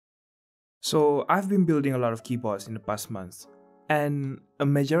So I've been building a lot of keyboards in the past months, and a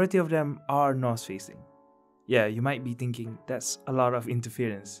majority of them are north facing. Yeah, you might be thinking that's a lot of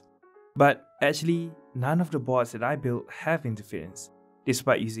interference. But actually, none of the boards that I built have interference,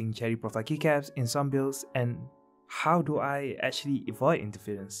 despite using cherry profile keycaps in some builds. And how do I actually avoid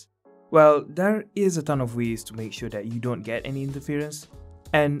interference? Well, there is a ton of ways to make sure that you don't get any interference,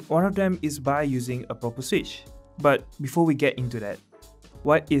 and one of them is by using a proper switch. But before we get into that,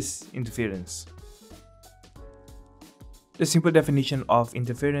 what is interference? The simple definition of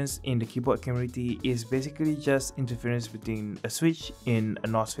interference in the keyboard community is basically just interference between a switch in a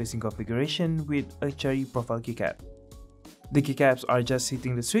north-facing configuration with a cherry profile keycap. The keycaps are just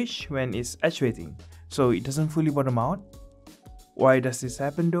hitting the switch when it's actuating, so it doesn't fully bottom out. Why does this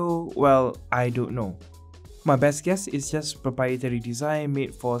happen though? Well, I don't know. My best guess is just proprietary design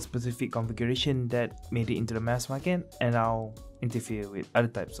made for a specific configuration that made it into the mass market and now interfere with other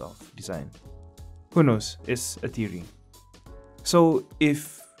types of design. Who knows, it's a theory. So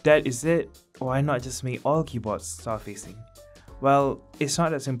if that is it, why not just make all keyboards south facing? Well, it's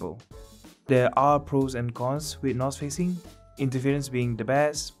not that simple. There are pros and cons with north facing, interference being the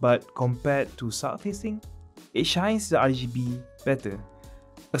best, but compared to south facing, it shines the RGB better.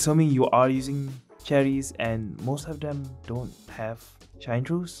 Assuming you are using cherries and most of them don't have shine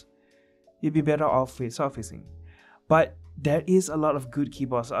throughs, you'd be better off with south facing. But there is a lot of good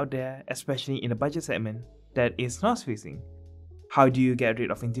keyboards out there, especially in the budget segment, that is north facing. How do you get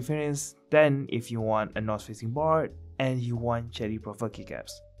rid of interference then if you want a north facing board and you want cherry profile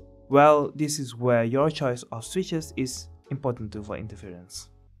keycaps? Well, this is where your choice of switches is important to avoid interference.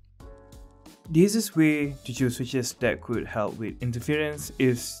 The easiest way to choose switches that could help with interference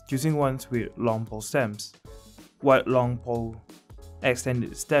is choosing ones with long pole stems. What long pole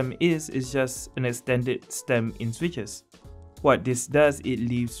extended stem is just an extended stem in switches. What this does, it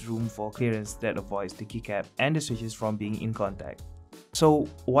leaves room for clearance that avoids the keycap and the switches from being in contact. So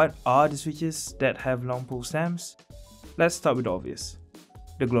what are the switches that have long pole stems? Let's start with the obvious,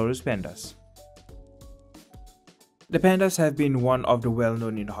 the glorious Pandas. The Pandas have been one of the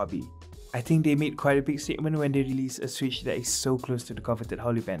well-known in the hobby. I think they made quite a big statement when they released a switch that is so close to the coveted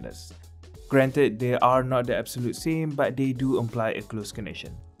Holy Pandas. Granted, they are not the absolute same, but they do imply a close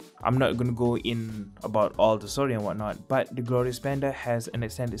connection. I'm not gonna go in about all the story and whatnot, but the Glorious Panda has an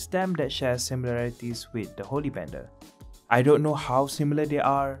extended stem that shares similarities with the Holy Panda. I don't know how similar they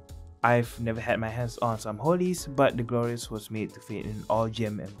are. I've never had my hands on some Holies, but the Glorious was made to fit in all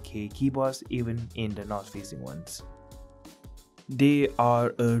GMMK keyboards, even in the north-facing ones. They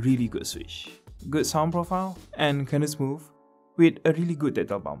are a really good switch, good sound profile, and kinda smooth, with a really good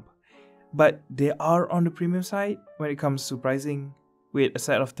tactile bump. But they are on the premium side when it comes to pricing, with a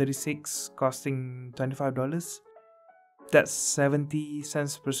set of 36 costing $25. That's 70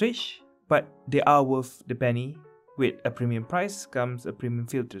 cents per switch, but they are worth the penny. With a premium price comes a premium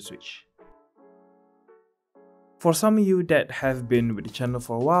feel to the switch. For some of you that have been with the channel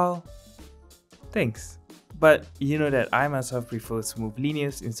for a while, thanks. But you know that I myself prefer smooth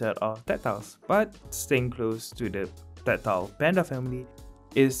linears instead of tactiles, but staying close to the tactile Panda family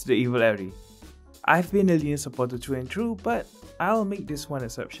is the evil Airy. I've been a linear supporter through and through, but I'll make this one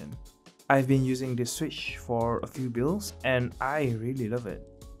exception. I've been using this switch for a few builds and I really love it.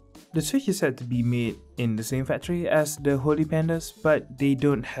 The switch is said to be made in the same factory as the Holy Pandas, but they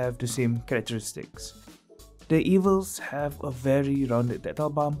don't have the same characteristics. The Evils have a very rounded tactile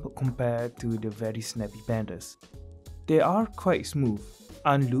bump compared to the very snappy Pandas. They are quite smooth,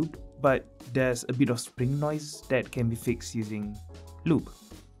 unlooped, but there's a bit of spring noise that can be fixed using loop.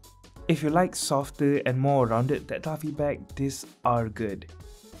 If you like softer and more rounded tactile feedback, these are good.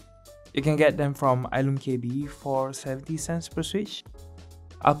 You can get them from NovelKeys for 70 cents per switch.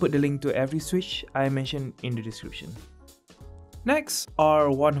 I'll put the link to every switch I mentioned in the description. Next are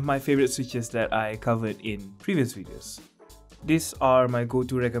one of my favorite switches that I covered in previous videos. These are my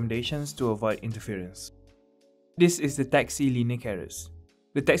go-to recommendations to avoid interference. This is the Tecsee Carrots.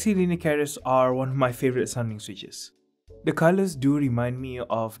 The Tecsee Carrots are one of my favorite sounding switches. The colors do remind me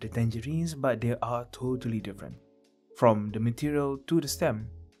of the tangerines, but they are totally different, from the material to the stem.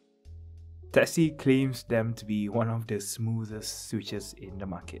 Tecsee claims them to be one of the smoothest switches in the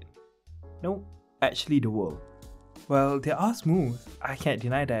market. No, actually the world. Well, they are smooth, I can't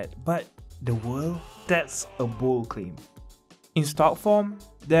deny that, but the world? That's a bold claim. In stock form,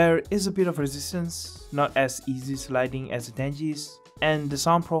 there is a bit of resistance, not as easy sliding as the Tangies, and the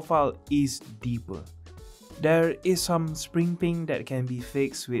sound profile is deeper. There is some spring ping that can be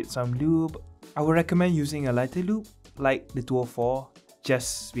fixed with some lube. I would recommend using a lighter lube, like the 204,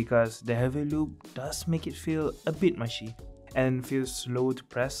 just because the heavy lube does make it feel a bit mushy and feels slow to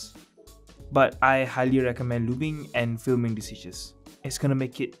press. but I highly recommend lubing and filming the switches. It's gonna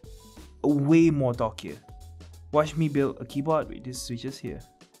make it way more talkier. Watch me build a keyboard with these switches here.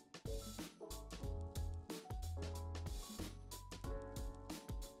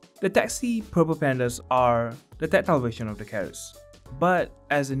 The Tecsee Purple Pandas are the tactile version of the Carrots, but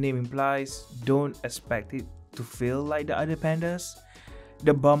as the name implies, don't expect it to feel like the other pandas.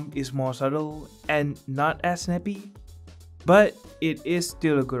 The bump is more subtle and not as snappy, but it is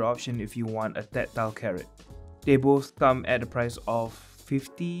still a good option if you want a tactile carrot. They both come at the price of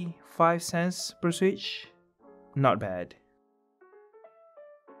 55 cents per switch. Not bad.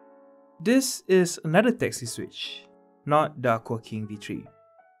 This is another Tecsee switch, not the Aqua King V3.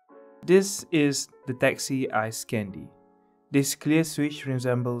 This is the Tecsee Ice Candy. This clear switch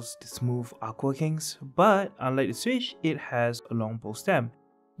resembles the smooth Aqua Kings, but unlike the switch, it has a long pole stem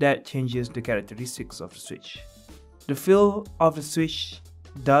that changes the characteristics of the switch. The feel of the switch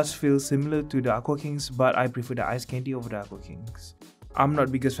does feel similar to the Aqua Kings, but I prefer the Ice Candy over the Aqua Kings. I'm not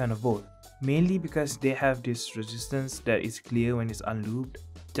the biggest fan of both, mainly because they have this resistance that is clear when it's unlubed,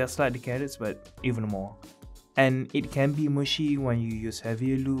 just like the Carrots but even more. And it can be mushy when you use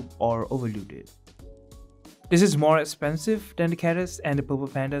heavier lube or overlubed it. This is more expensive than the Carrots and the Purple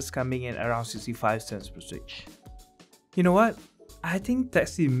Pandas, coming in around 65 cents per switch. You know what? I think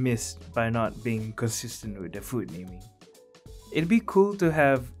Tecsee missed by not being consistent with their food naming. It'd be cool to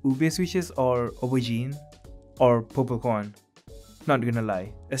have ube switches or aubergine or purple corn. Not gonna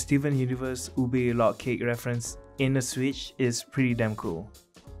lie, a Steven Universe ube log cake reference in a switch is pretty damn cool.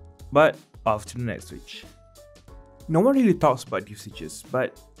 But off to the next switch. No one really talks about these switches,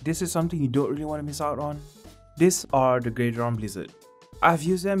 but this is something you don't really want to miss out on. These are the Gateron Blizzard. I've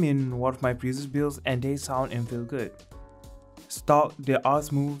used them in one of my previous builds and they sound and feel good. Stock, they are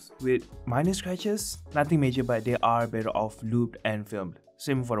smooth with minor scratches, nothing major, but they are better off lubed and filmed.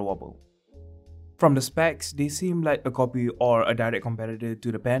 Same for the wobble. From the specs, they seem like a copy or a direct competitor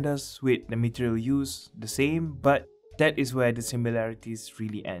to the Pandas, with the material used the same, but that is where the similarities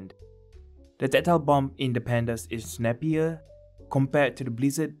really end. The tactile bump in the Pandas is snappier compared to the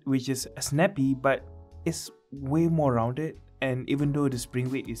Blizzard, which is snappy but is way more rounded, and even though the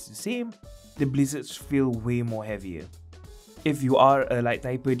spring weight is the same, the Blizzards feel way more heavier. If you are a light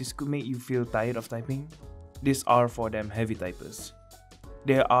typer, this could make you feel tired of typing. These are for them heavy typers.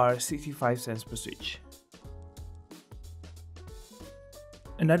 They are 65 cents per switch.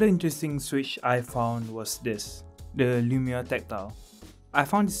 Another interesting switch I found was this, the Lumia Tactile. I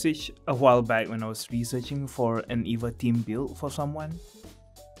found this switch a while back when I was researching for an EVA team build for someone.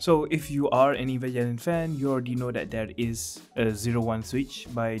 So if you are an Evangelion fan, you already know that there is a 01 switch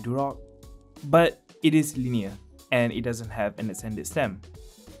by Duroc, but it is linear and it doesn't have an extended stem.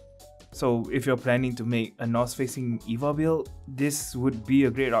 So if you're planning to make a north-facing EVA build, this would be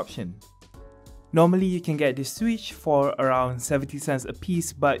a great option. Normally you can get this switch for around 70 cents a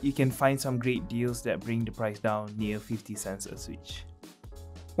piece, but you can find some great deals that bring the price down near 50 cents a switch.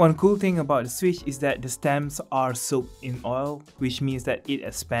 One cool thing about the switch is that the stems are soaked in oil, which means that it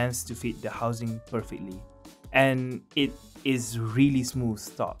expands to fit the housing perfectly. And it is really smooth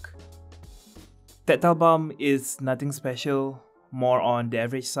stock. Tactile bump is nothing special, more on the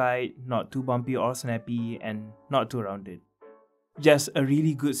average side, not too bumpy or snappy, and not too rounded. Just a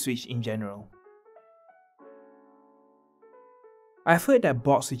really good switch in general. I've heard that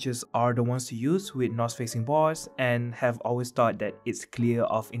box switches are the ones to use with north-facing boards and have always thought that it's clear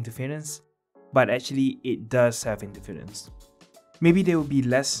of interference, but actually it does have interference. Maybe they will be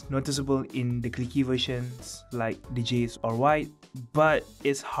less noticeable in the clicky versions like the J's or White, but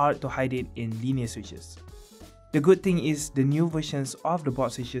it's hard to hide it in linear switches. The good thing is the new versions of the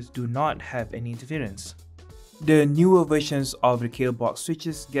box switches do not have any interference. The newer versions of the Kailh Box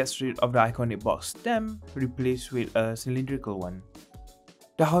switches gets rid of the iconic box stem, replaced with a cylindrical one.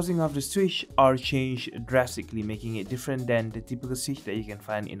 The housing of the switch are changed drastically, making it different than the typical switch that you can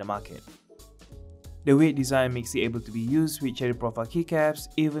find in the market. The weight design makes it able to be used with cherry profile keycaps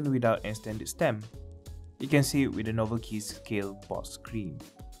even without an extended stem. You can see it with the NovelKeys Kailh Box Cream.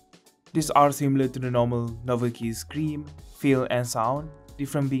 These are similar to the normal NovelKeys Cream, feel and sound,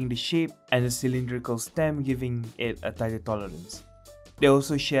 different being the shape and the cylindrical stem giving it a tighter tolerance. They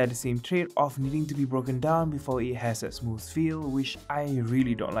also share the same trait of needing to be broken down before it has a smooth feel, which I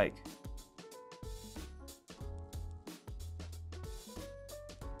really don't like.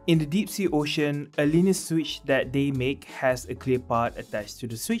 In the deep sea ocean, a linear switch that they make has a clear part attached to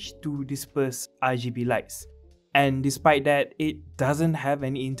the switch to disperse RGB lights. And despite that, it doesn't have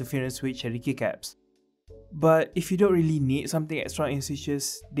any interference with cherry keycaps. But if you don't really need something extra in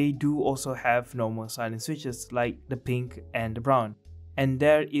switches, they do also have normal silent switches like the pink and the brown. and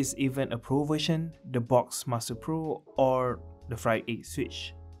there is even a Pro version, the Box Master Pro or the fried egg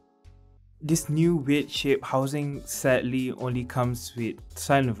switch. This new weird shaped housing sadly only comes with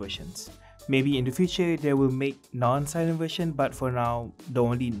silent versions. Maybe in the future they will make non-silent version, but for now the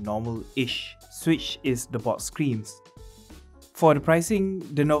only normal-ish switch is the box screens. For the pricing,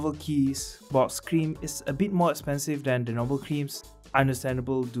 the NovelKeys box screen is a bit more expensive than the normal creams,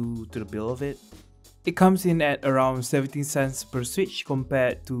 understandable due to the build of it. It comes in at around 17 cents per switch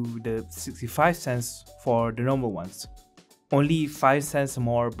compared to the 65 cents for the normal ones. Only 5 cents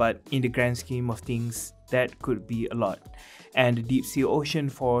more, but in the grand scheme of things, that could be a lot. And the Deep Sea Ocean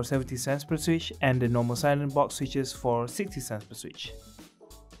for 70 cents per switch and the normal silent box switches for 60 cents per switch.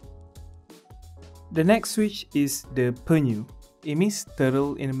 The next switch is the Penyu. It means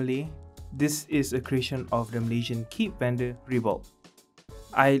turtle in Malay. This is a creation of the Malaysian keep vendor Revolt.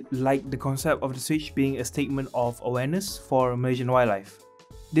 I like the concept of the switch being a statement of awareness for Malaysian wildlife.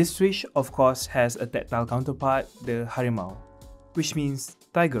 This switch of course has a tactile counterpart, the Harimau, which means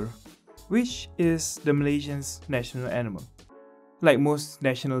tiger, which is the Malaysian's national animal. Like most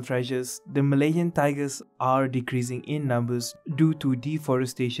national treasures, the Malaysian tigers are decreasing in numbers due to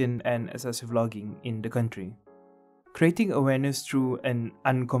deforestation and excessive logging in the country. Creating awareness through an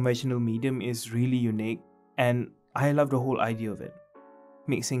unconventional medium is really unique, and I love the whole idea of it.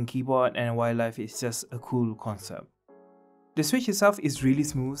 Mixing keyboard and wildlife is just a cool concept. The switch itself is really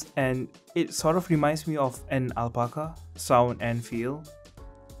smooth and it sort of reminds me of an alpaca, sound and feel.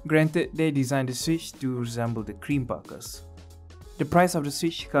 Granted, they designed the switch to resemble the cream parkas. The price of the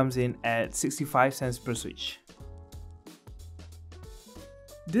switch comes in at 65 cents per switch.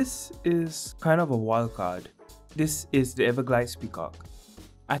 This is kind of a wild card. This is the Everglides Peacock.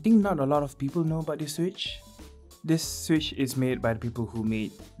 I think not a lot of people know about this switch. This switch is made by the people who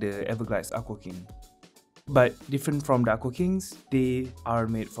made the Everglides Aqua King. But different from the Aqua Kings, they are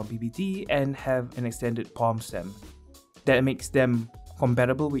made from PBT and have an extended palm stem. That makes them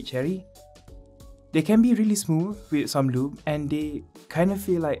compatible with cherry. They can be really smooth with some lube and they kind of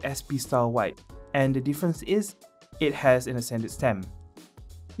feel like SP style white, and the difference is it has an extended stem.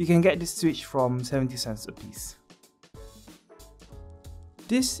 You can get this switch from 70 cents a piece.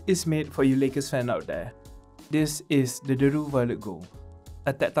 This is made for you Lakers fan out there. This is the Dareu Violet Gold,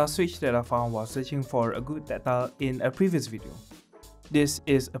 a tactile switch that I found while searching for a good tactile in a previous video. This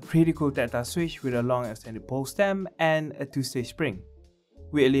is a pretty cool tactile switch with a long extended pole stem and a 2-stage spring.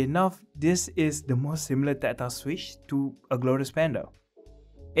 Weirdly enough, this is the most similar tactile switch to a Glorious Panda.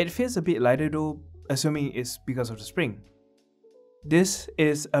 It feels a bit lighter though, assuming it's because of the spring. This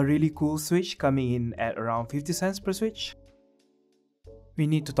is a really cool switch coming in at around 50 cents per switch. We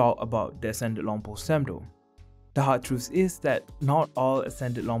need to talk about the extended long pole stem though. The hard truth is that not all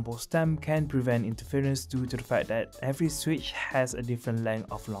extended long pole stem can prevent interference due to the fact that every switch has a different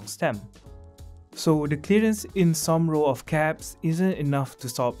length of long stem. So the clearance in some row of caps isn't enough to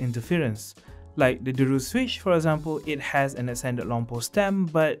stop interference. Like the Dareu switch, for example, it has an extended long pole stem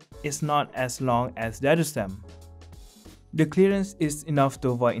but it's not as long as the other stem. The clearance is enough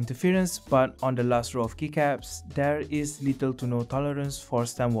to avoid interference, but on the last row of keycaps, there is little to no tolerance for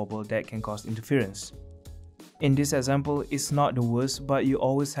stem wobble that can cause interference. In this example, it's not the worst, but you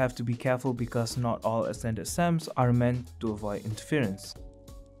always have to be careful because not all extended stems are meant to avoid interference.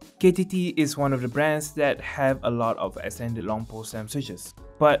 KTT is one of the brands that have a lot of extended long pole stem switches.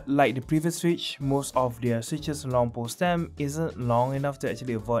 But like the previous switch, most of their switches' long pole stem isn't long enough to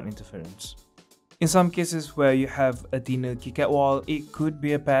actually avoid interference. In some cases where you have a thinner keycap wall, it could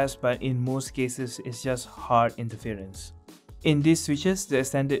be a pass, but in most cases it's just hard interference. In these switches, the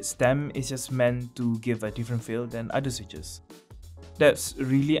extended stem is just meant to give a different feel than other switches. That's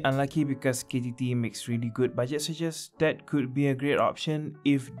really unlucky because KTT makes really good budget switches that could be a great option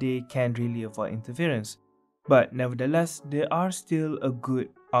if they can really avoid interference. But nevertheless, they are still a good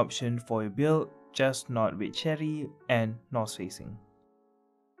option for your build, just not with cherry and north facing.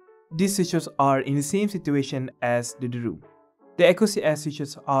 These switches are in the same situation as the Dareu. The Echo CS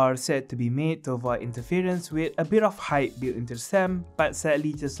switches are said to be made to avoid interference with a bit of height built into the stem, but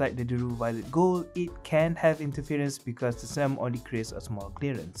sadly, just like the Dareu Violet Gold, it can have interference because the stem only creates a small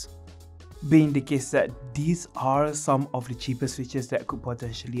clearance. Being the case that these are some of the cheapest switches that could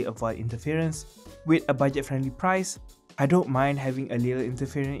potentially avoid interference with a budget-friendly price, I don't mind having a little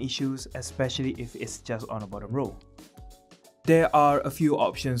interference issues, especially if it's just on the bottom row. There are a few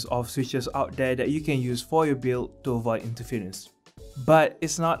options of switches out there that you can use for your build to avoid interference. But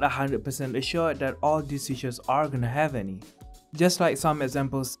it's not 100% assured that all these switches are gonna have any. Just like some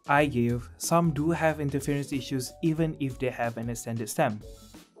examples I gave, some do have interference issues even if they have an extended stem.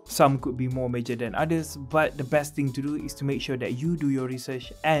 Some could be more major than others, but the best thing to do is to make sure that you do your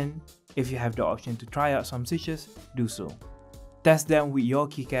research, and if you have the option to try out some switches, do so. Test them with your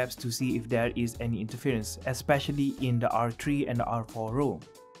keycaps to see if there is any interference, especially in the R3 and the R4 row.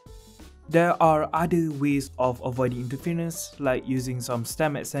 There are other ways of avoiding interference, like using some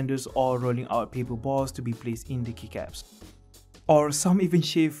stem extenders or rolling out paper balls to be placed in the keycaps. Or some even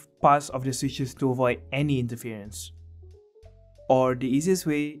shave parts of the switches to avoid any interference. Or the easiest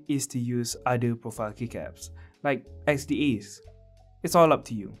way is to use other profile keycaps, like XDAs. It's all up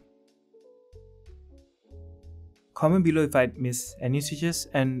to you. Comment below if I'd missed any switches,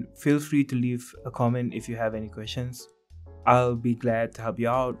 and feel free to leave a comment if you have any questions. I'll be glad to help you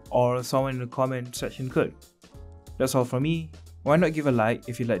out, or someone in the comment section could. That's all from me. Why not give a like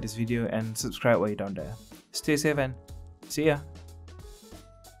if you like this video and subscribe while you're down there. Stay safe and see ya!